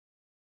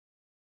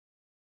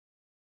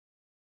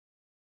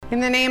In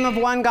the name of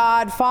one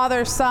God,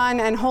 Father, Son,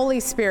 and Holy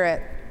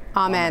Spirit.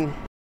 Amen.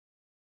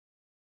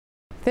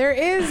 There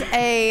is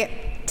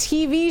a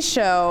TV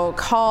show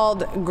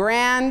called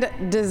Grand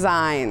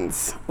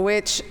Designs,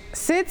 which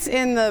sits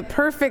in the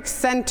perfect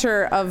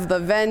center of the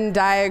Venn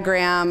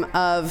diagram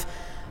of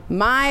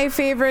my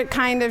favorite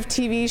kind of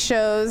TV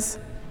shows,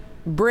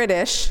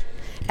 British,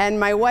 and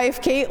my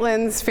wife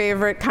Caitlin's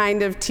favorite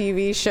kind of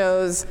TV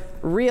shows,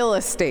 real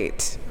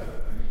estate.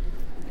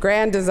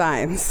 Grand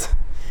Designs.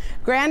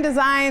 Grand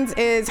Designs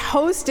is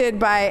hosted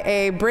by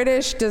a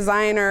British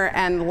designer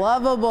and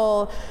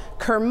lovable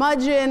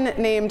curmudgeon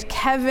named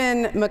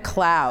Kevin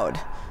MacLeod.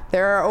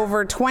 There are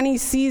over 20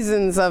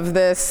 seasons of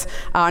this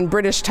on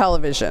British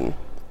television.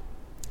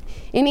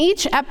 In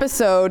each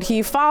episode,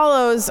 he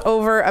follows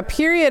over a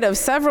period of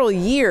several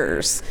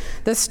years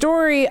the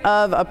story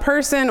of a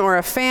person or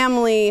a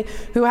family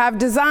who have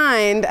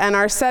designed and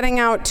are setting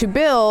out to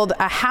build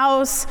a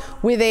house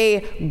with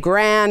a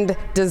grand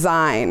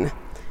design.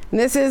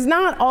 This is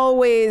not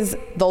always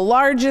the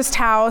largest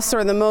house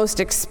or the most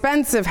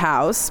expensive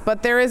house,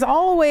 but there is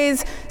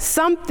always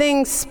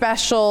something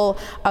special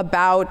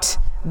about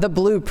the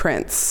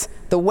blueprints,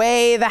 the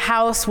way the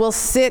house will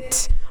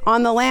sit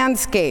on the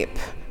landscape.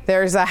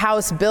 There's a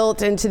house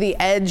built into the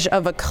edge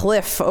of a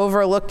cliff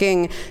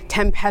overlooking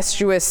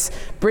tempestuous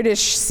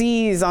British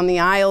seas on the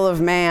Isle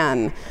of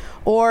Man.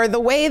 Or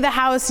the way the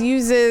house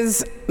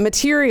uses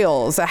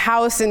materials, a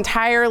house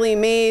entirely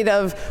made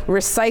of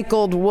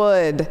recycled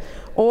wood.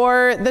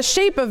 Or the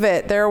shape of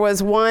it, there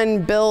was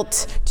one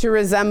built to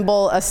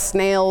resemble a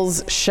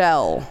snail's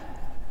shell.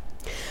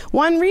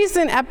 One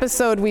recent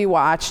episode we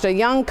watched, a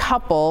young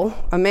couple,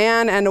 a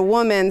man and a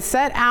woman,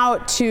 set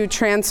out to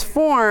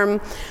transform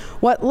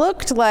what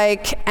looked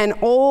like an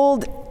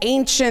old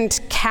ancient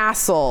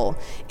castle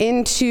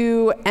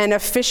into an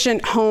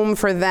efficient home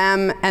for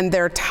them and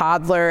their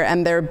toddler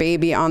and their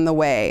baby on the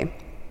way.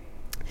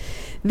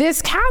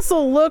 This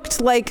castle looked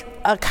like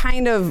a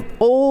kind of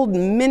old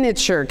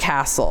miniature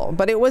castle,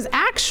 but it was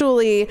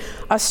actually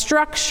a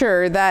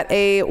structure that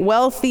a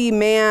wealthy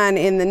man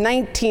in the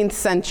 19th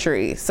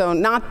century, so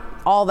not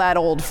all that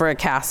old for a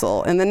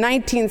castle. In the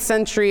 19th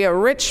century, a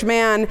rich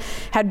man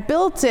had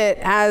built it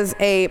as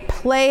a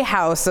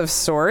playhouse of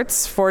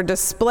sorts for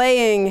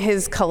displaying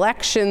his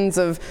collections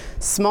of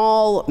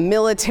small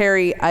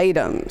military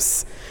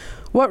items.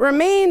 What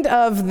remained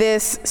of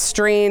this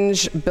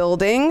strange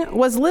building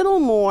was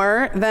little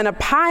more than a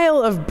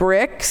pile of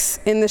bricks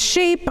in the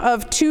shape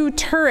of two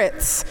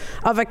turrets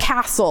of a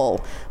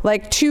castle,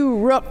 like two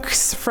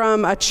rooks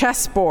from a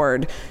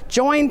chessboard,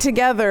 joined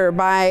together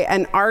by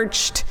an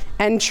arched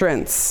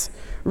entrance.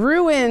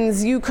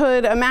 Ruins you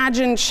could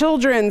imagine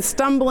children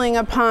stumbling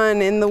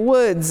upon in the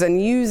woods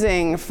and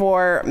using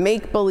for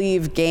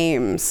make-believe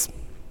games.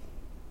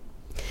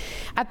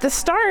 At the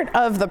start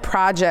of the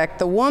project,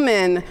 the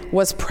woman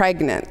was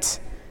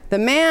pregnant. The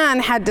man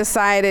had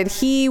decided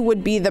he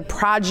would be the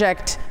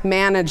project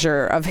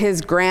manager of his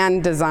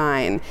grand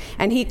design,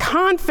 and he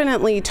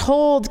confidently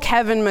told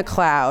Kevin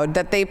MacLeod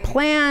that they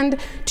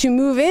planned to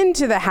move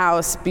into the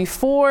house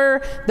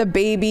before the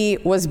baby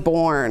was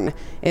born,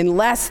 in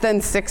less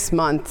than 6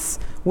 months,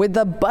 with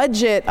a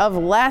budget of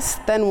less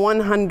than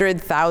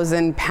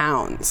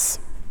 £100,000.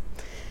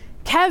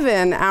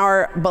 Kevin,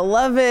 our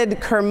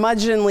beloved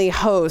curmudgeonly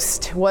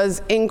host,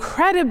 was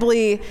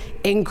incredibly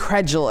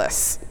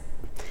incredulous.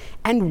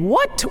 And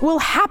what will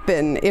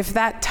happen if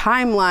that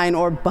timeline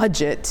or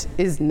budget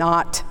is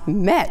not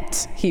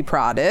met? He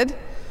prodded.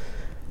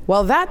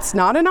 Well, that's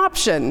not an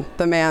option,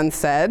 the man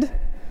said.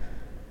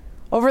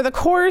 Over the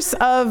course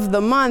of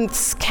the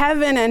months,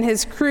 Kevin and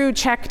his crew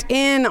checked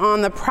in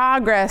on the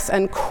progress,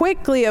 and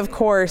quickly, of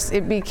course,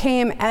 it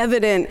became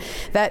evident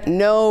that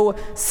no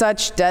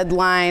such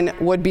deadline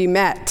would be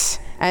met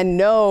and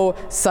no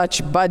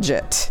such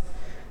budget.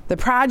 The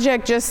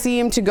project just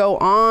seemed to go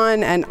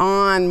on and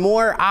on,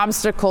 more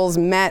obstacles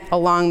met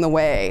along the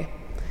way.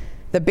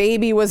 The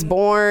baby was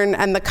born,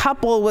 and the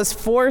couple was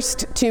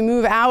forced to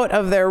move out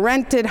of their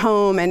rented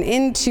home and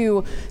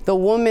into the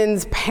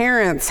woman's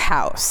parents'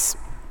 house.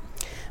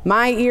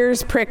 My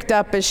ears pricked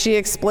up as she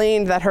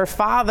explained that her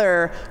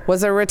father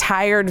was a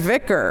retired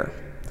vicar.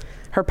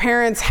 Her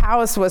parents'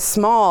 house was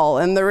small,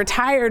 and the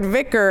retired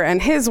vicar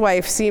and his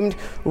wife seemed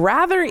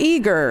rather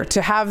eager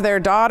to have their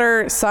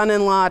daughter,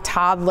 son-in-law,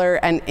 toddler,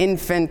 and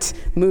infant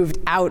moved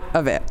out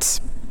of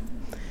it.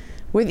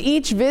 With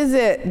each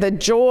visit, the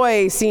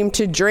joy seemed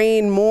to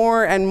drain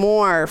more and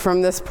more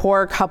from this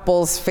poor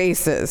couple's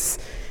faces.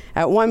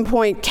 At one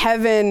point,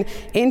 Kevin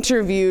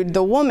interviewed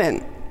the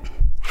woman.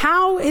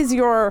 How is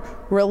your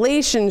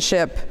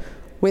relationship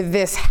with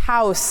this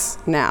house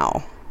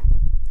now?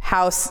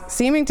 House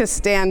seeming to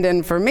stand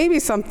in for maybe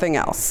something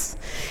else,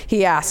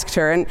 he asked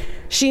her, and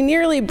she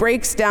nearly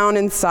breaks down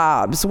in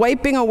sobs.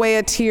 Wiping away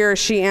a tear,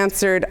 she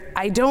answered,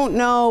 "I don't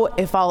know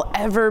if I'll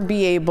ever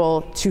be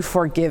able to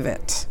forgive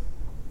it."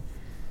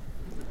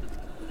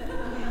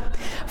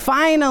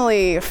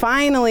 Finally,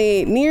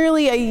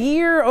 nearly a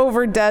year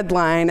over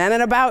deadline and at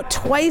about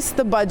twice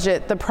the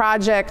budget, the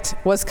project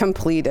was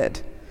completed.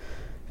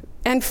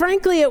 And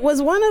frankly, it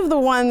was one of the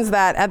ones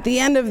that at the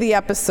end of the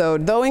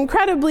episode, though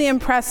incredibly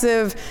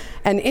impressive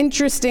and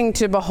interesting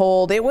to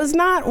behold, it was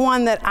not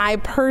one that I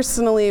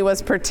personally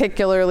was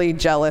particularly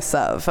jealous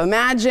of.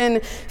 Imagine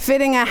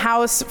fitting a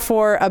house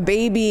for a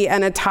baby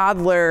and a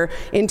toddler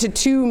into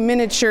two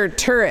miniature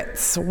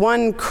turrets,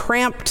 one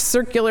cramped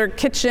circular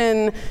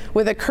kitchen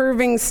with a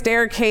curving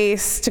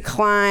staircase to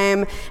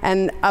climb,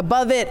 and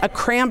above it a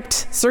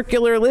cramped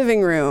circular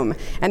living room,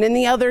 and in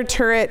the other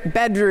turret,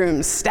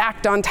 bedrooms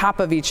stacked on top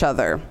of each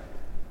other.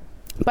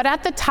 But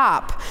at the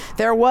top,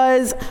 there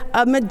was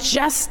a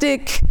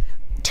majestic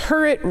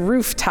turret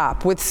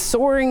rooftop with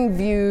soaring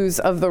views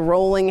of the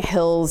rolling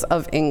hills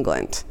of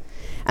England.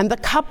 And the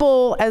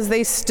couple, as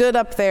they stood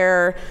up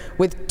there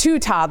with two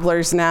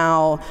toddlers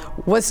now,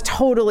 was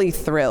totally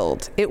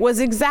thrilled. It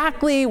was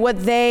exactly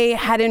what they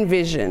had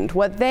envisioned,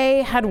 what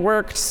they had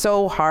worked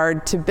so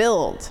hard to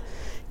build.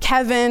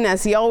 Kevin,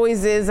 as he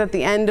always is at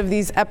the end of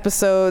these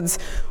episodes,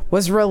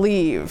 was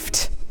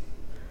relieved.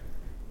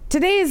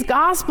 Today's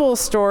gospel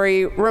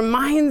story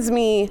reminds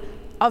me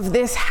of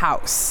this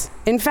house.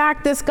 In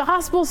fact, this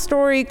gospel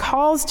story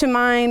calls to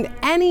mind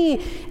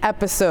any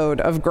episode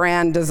of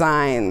Grand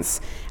Designs.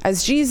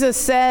 As Jesus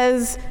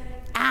says,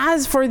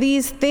 "As for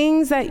these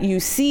things that you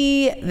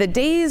see, the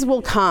days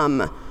will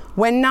come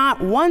when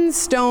not one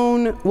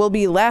stone will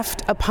be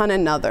left upon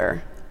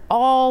another.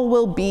 All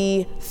will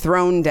be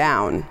thrown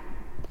down."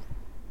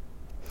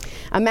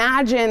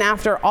 Imagine,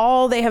 after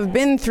all they have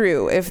been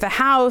through, if the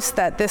house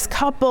that this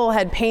couple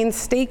had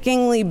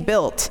painstakingly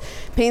built,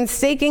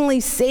 painstakingly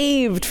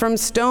saved from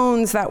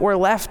stones that were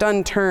left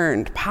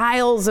unturned,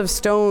 piles of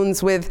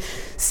stones with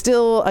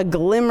still a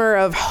glimmer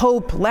of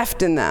hope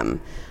left in them.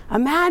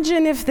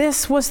 Imagine if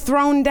this was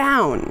thrown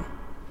down.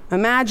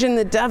 Imagine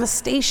the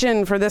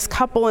devastation for this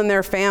couple and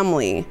their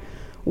family.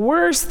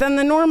 Worse than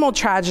the normal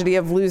tragedy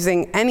of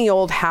losing any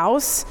old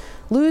house,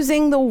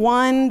 losing the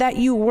one that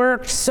you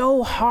worked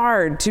so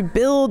hard to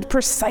build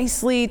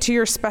precisely to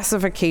your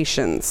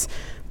specifications,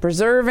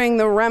 preserving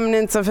the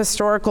remnants of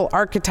historical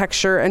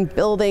architecture and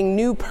building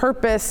new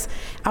purpose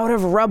out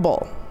of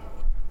rubble.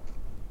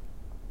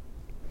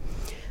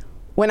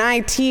 When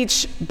I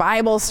teach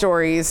Bible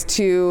stories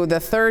to the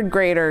third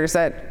graders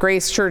at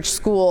Grace Church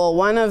School,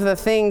 one of the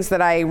things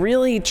that I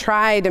really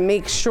try to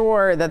make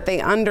sure that they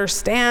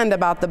understand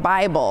about the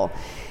Bible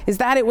is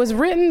that it was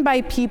written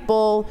by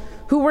people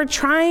who were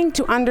trying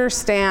to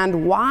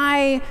understand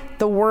why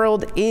the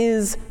world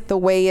is the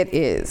way it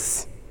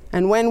is.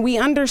 And when we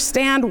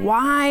understand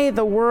why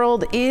the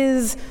world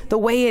is the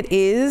way it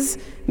is,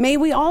 may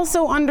we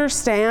also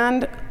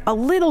understand a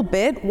little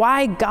bit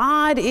why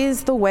God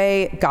is the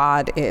way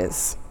God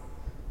is.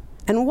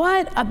 And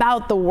what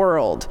about the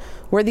world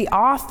were the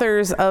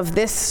authors of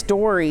this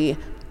story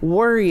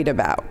worried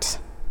about?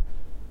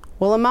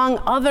 Well, among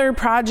other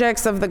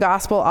projects of the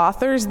gospel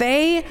authors,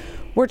 they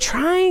were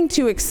trying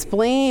to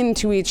explain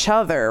to each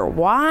other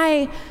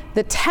why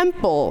the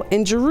temple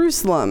in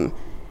Jerusalem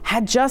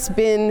had just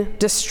been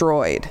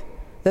destroyed.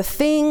 The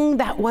thing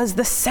that was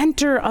the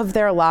center of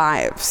their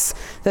lives,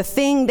 the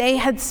thing they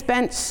had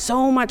spent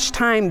so much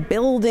time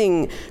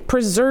building,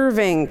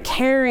 preserving,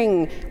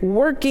 caring,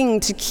 working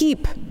to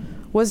keep,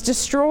 was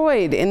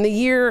destroyed in the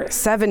year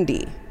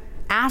 70,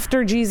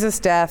 after Jesus'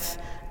 death,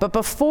 but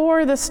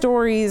before the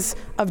stories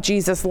of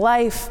Jesus'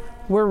 life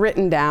were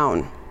written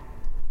down.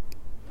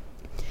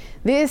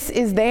 This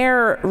is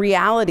their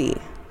reality,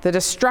 the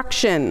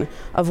destruction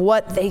of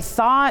what they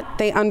thought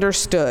they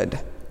understood,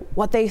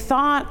 what they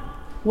thought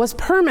was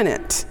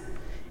permanent.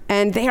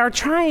 And they are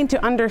trying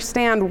to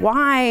understand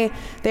why,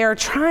 they are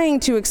trying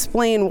to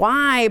explain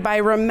why by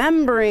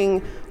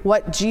remembering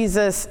what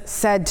Jesus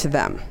said to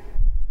them.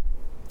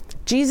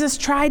 Jesus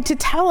tried to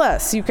tell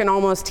us, you can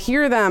almost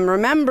hear them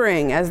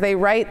remembering as they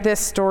write this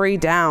story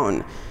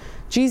down.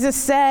 Jesus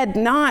said,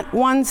 "Not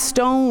one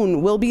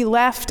stone will be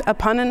left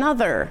upon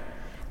another."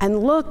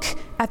 And look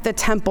at the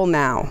temple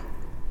now.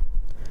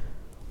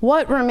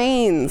 What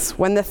remains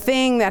when the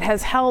thing that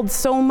has held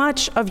so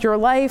much of your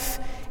life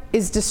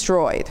is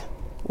destroyed?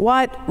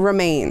 What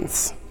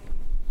remains?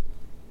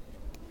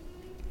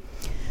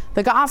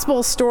 The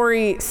gospel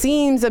story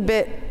seems a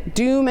bit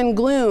doom and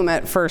gloom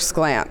at first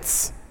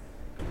glance,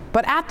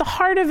 but at the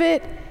heart of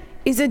it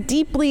is a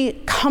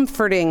deeply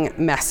comforting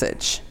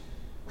message.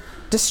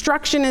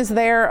 Destruction is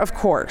there, of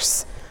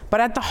course,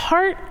 but at the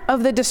heart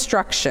of the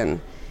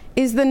destruction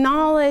is the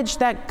knowledge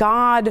that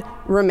God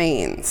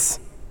remains.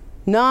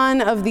 None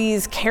of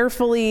these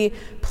carefully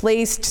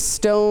placed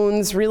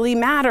stones really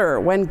matter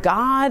when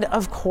God,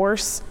 of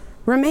course,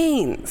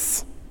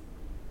 remains.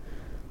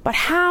 But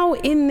how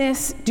in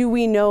this do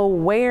we know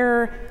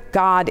where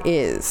God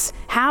is?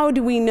 How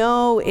do we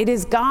know it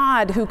is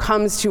God who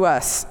comes to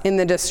us in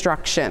the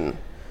destruction?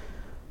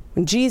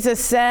 When Jesus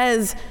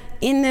says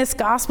in this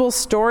gospel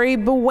story,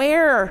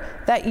 "Beware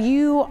that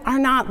you are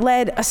not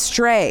led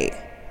astray.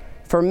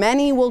 For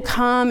many will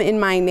come in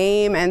my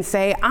name and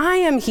say, 'I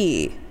am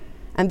he,'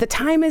 and the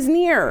time is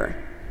near.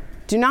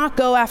 Do not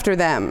go after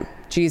them,"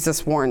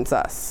 Jesus warns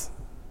us.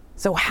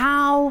 So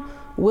how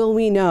will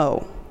we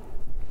know?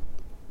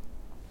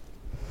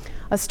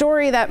 A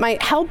story that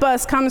might help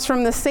us comes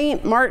from the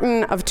Saint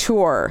Martin of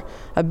Tours,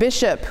 a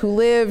bishop who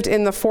lived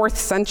in the 4th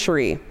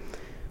century.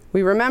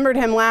 We remembered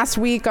him last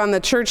week on the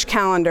church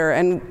calendar,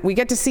 and we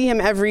get to see him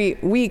every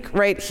week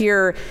right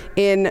here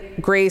in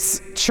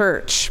Grace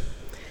Church.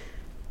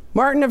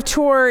 Martin of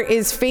Tours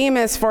is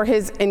famous for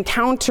his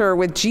encounter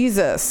with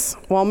Jesus.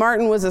 While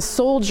Martin was a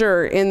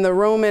soldier in the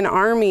Roman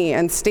army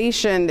and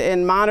stationed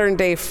in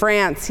modern-day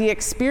France, he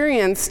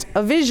experienced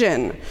a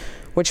vision,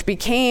 which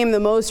became the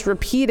most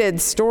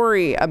repeated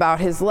story about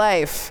his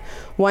life.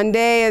 One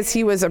day, as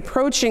he was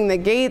approaching the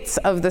gates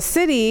of the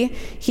city,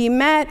 he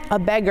met a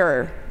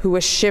beggar who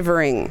was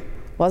shivering,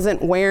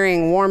 wasn't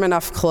wearing warm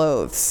enough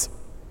clothes.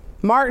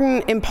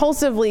 Martin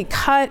impulsively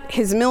cut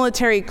his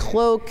military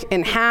cloak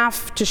in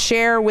half to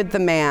share with the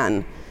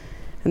man.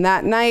 And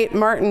that night,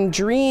 Martin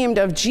dreamed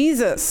of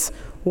Jesus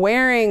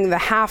wearing the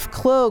half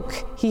cloak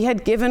he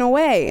had given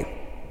away.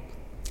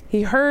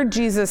 He heard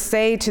Jesus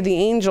say to the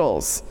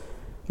angels,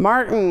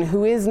 "Martin,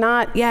 who is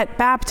not yet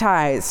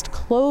baptized,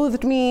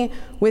 clothed me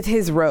with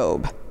his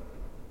robe."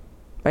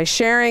 By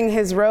sharing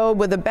his robe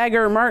with a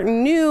beggar,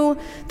 Martin knew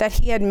that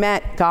he had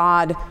met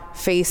God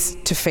face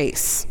to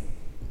face.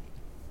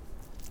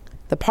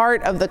 The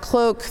part of the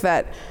cloak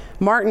that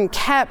Martin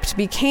kept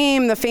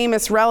became the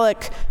famous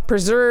relic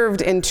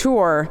preserved in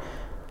Tours.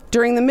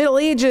 During the Middle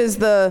Ages,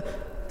 the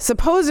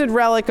supposed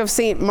relic of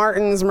St.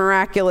 Martin's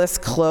miraculous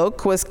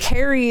cloak was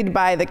carried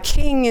by the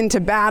king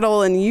into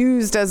battle and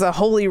used as a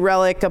holy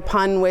relic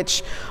upon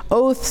which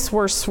oaths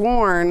were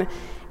sworn,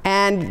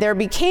 and there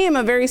became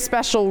a very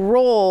special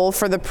role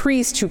for the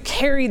priest who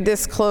carried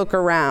this cloak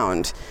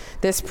around.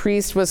 This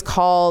priest was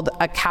called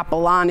a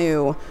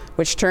capellanu,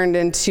 which turned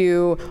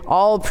into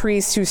all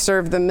priests who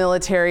served the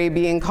military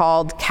being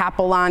called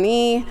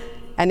capellani,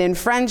 and in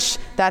French,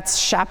 that's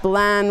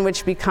chapelain,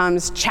 which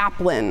becomes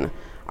chaplain.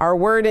 Our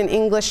word in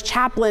English,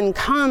 chaplain,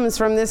 comes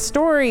from this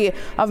story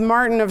of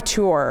Martin of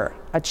Tours.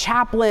 A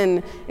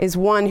chaplain is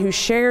one who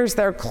shares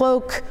their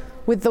cloak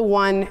with the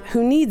one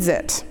who needs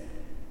it.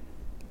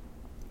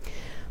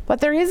 But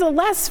there is a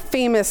less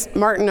famous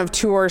Martin of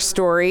Tours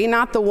story,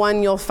 not the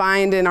one you'll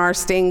find in our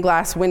stained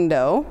glass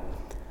window,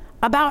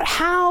 about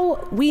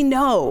how we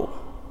know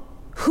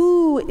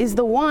who is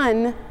the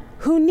one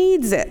who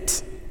needs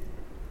it.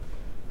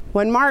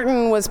 When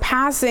Martin was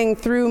passing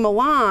through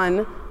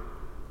Milan,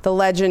 the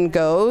legend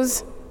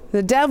goes,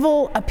 the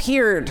devil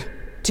appeared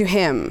to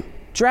him,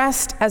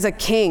 dressed as a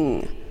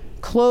king,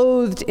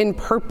 clothed in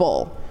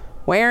purple,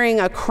 wearing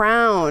a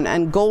crown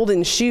and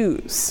golden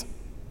shoes.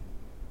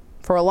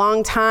 For a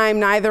long time,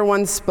 neither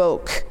one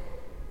spoke.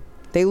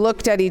 They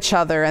looked at each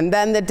other, and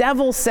then the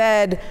devil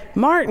said,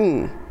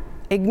 "Martin,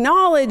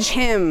 acknowledge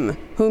him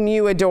whom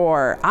you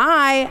adore.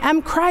 I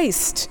am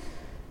Christ,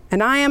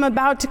 and I am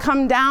about to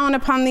come down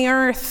upon the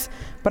earth,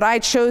 but I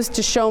chose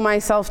to show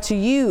myself to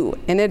you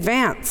in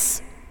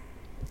advance."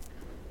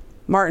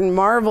 Martin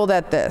marveled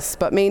at this,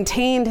 but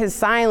maintained his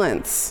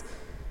silence.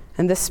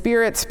 And the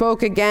Spirit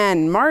spoke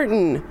again,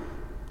 "Martin,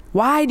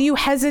 why do you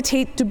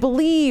hesitate to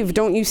believe?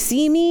 Don't you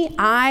see me?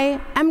 I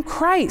am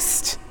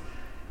Christ."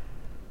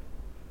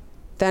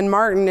 Then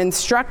Martin,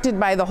 instructed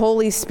by the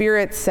Holy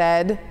Spirit,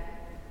 said,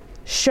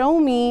 "Show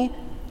me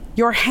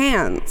your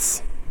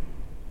hands.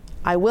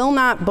 I will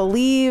not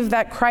believe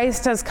that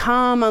Christ has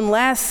come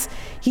unless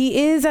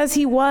he is as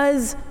he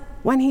was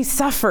when he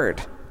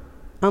suffered,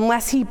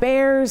 unless he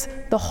bears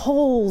the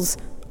holes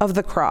of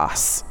the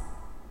cross."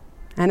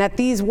 And at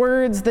these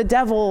words, the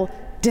devil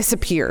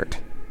disappeared.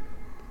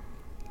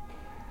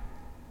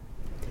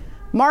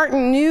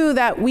 Martin knew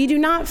that we do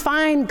not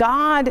find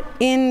God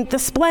in the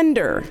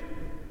splendor,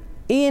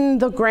 in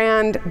the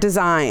grand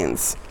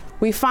designs.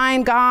 We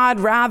find God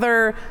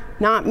rather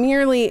not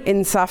merely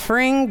in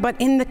suffering, but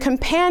in the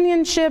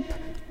companionship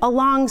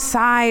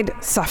alongside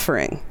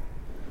suffering.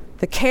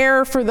 The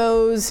care for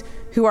those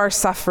who are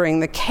suffering,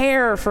 the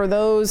care for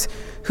those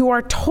who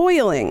are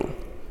toiling.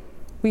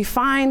 We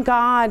find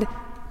God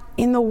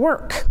in the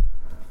work.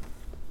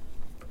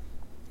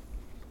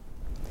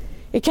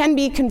 It can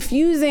be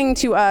confusing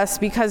to us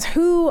because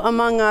who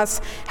among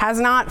us has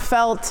not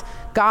felt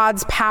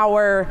God's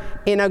power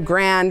in a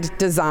grand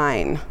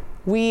design?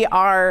 We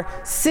are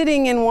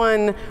sitting in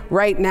one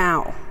right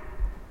now.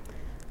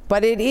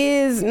 But it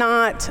is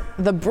not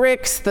the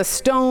bricks, the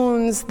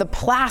stones, the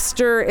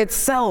plaster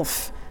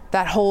itself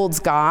that holds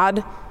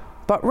God,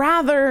 but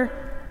rather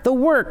the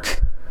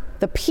work,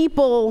 the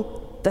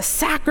people, the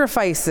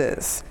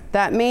sacrifices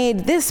that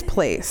made this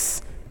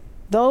place.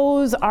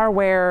 Those are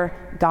where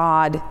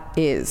God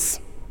is.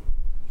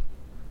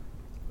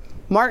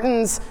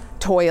 Martin's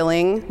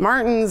toiling,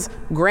 Martin's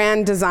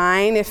grand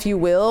design, if you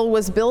will,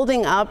 was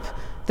building up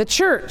the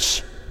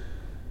church.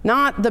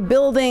 Not the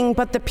building,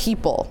 but the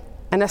people,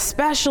 and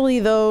especially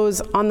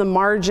those on the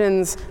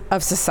margins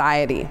of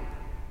society.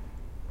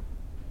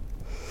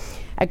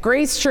 At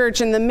Grace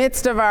Church, in the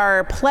midst of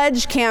our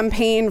pledge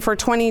campaign for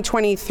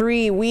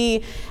 2023,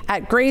 we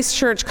at Grace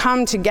Church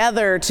come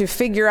together to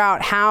figure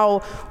out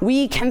how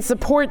we can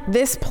support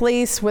this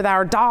place with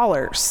our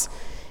dollars.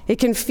 It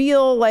can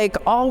feel like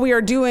all we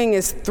are doing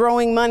is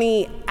throwing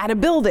money at a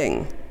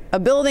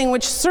building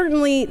which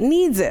certainly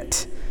needs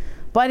it.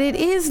 But it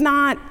is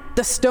not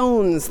the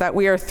stones that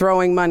we are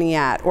throwing money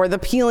at, or the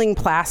peeling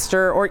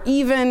plaster, or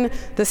even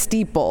the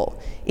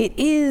steeple. It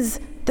is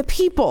the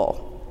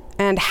people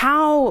and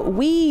how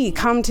we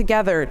come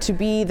together to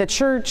be the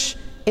church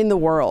in the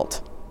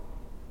world.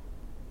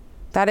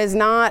 That is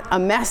not a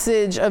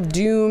message of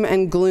doom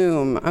and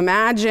gloom.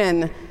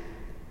 Imagine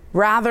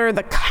rather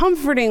the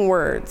comforting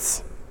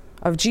words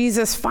of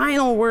Jesus'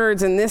 final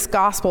words in this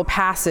gospel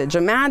passage.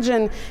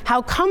 Imagine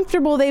how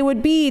comfortable they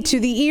would be to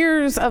the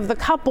ears of the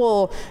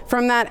couple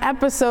from that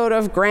episode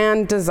of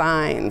Grand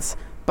Designs.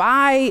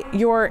 By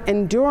your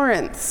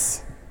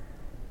endurance,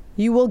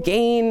 you will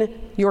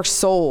gain your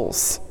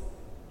souls.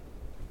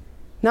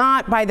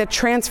 Not by the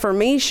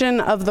transformation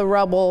of the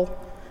rubble,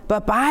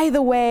 but by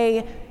the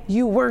way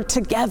you work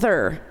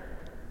together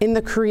in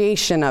the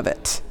creation of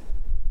it.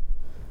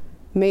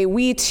 May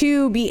we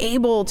too be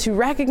able to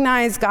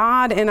recognize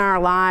God in our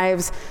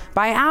lives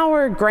by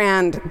our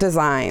grand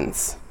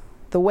designs,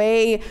 the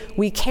way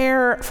we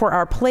care for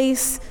our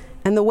place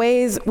and the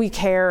ways we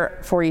care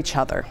for each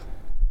other.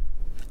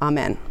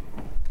 Amen.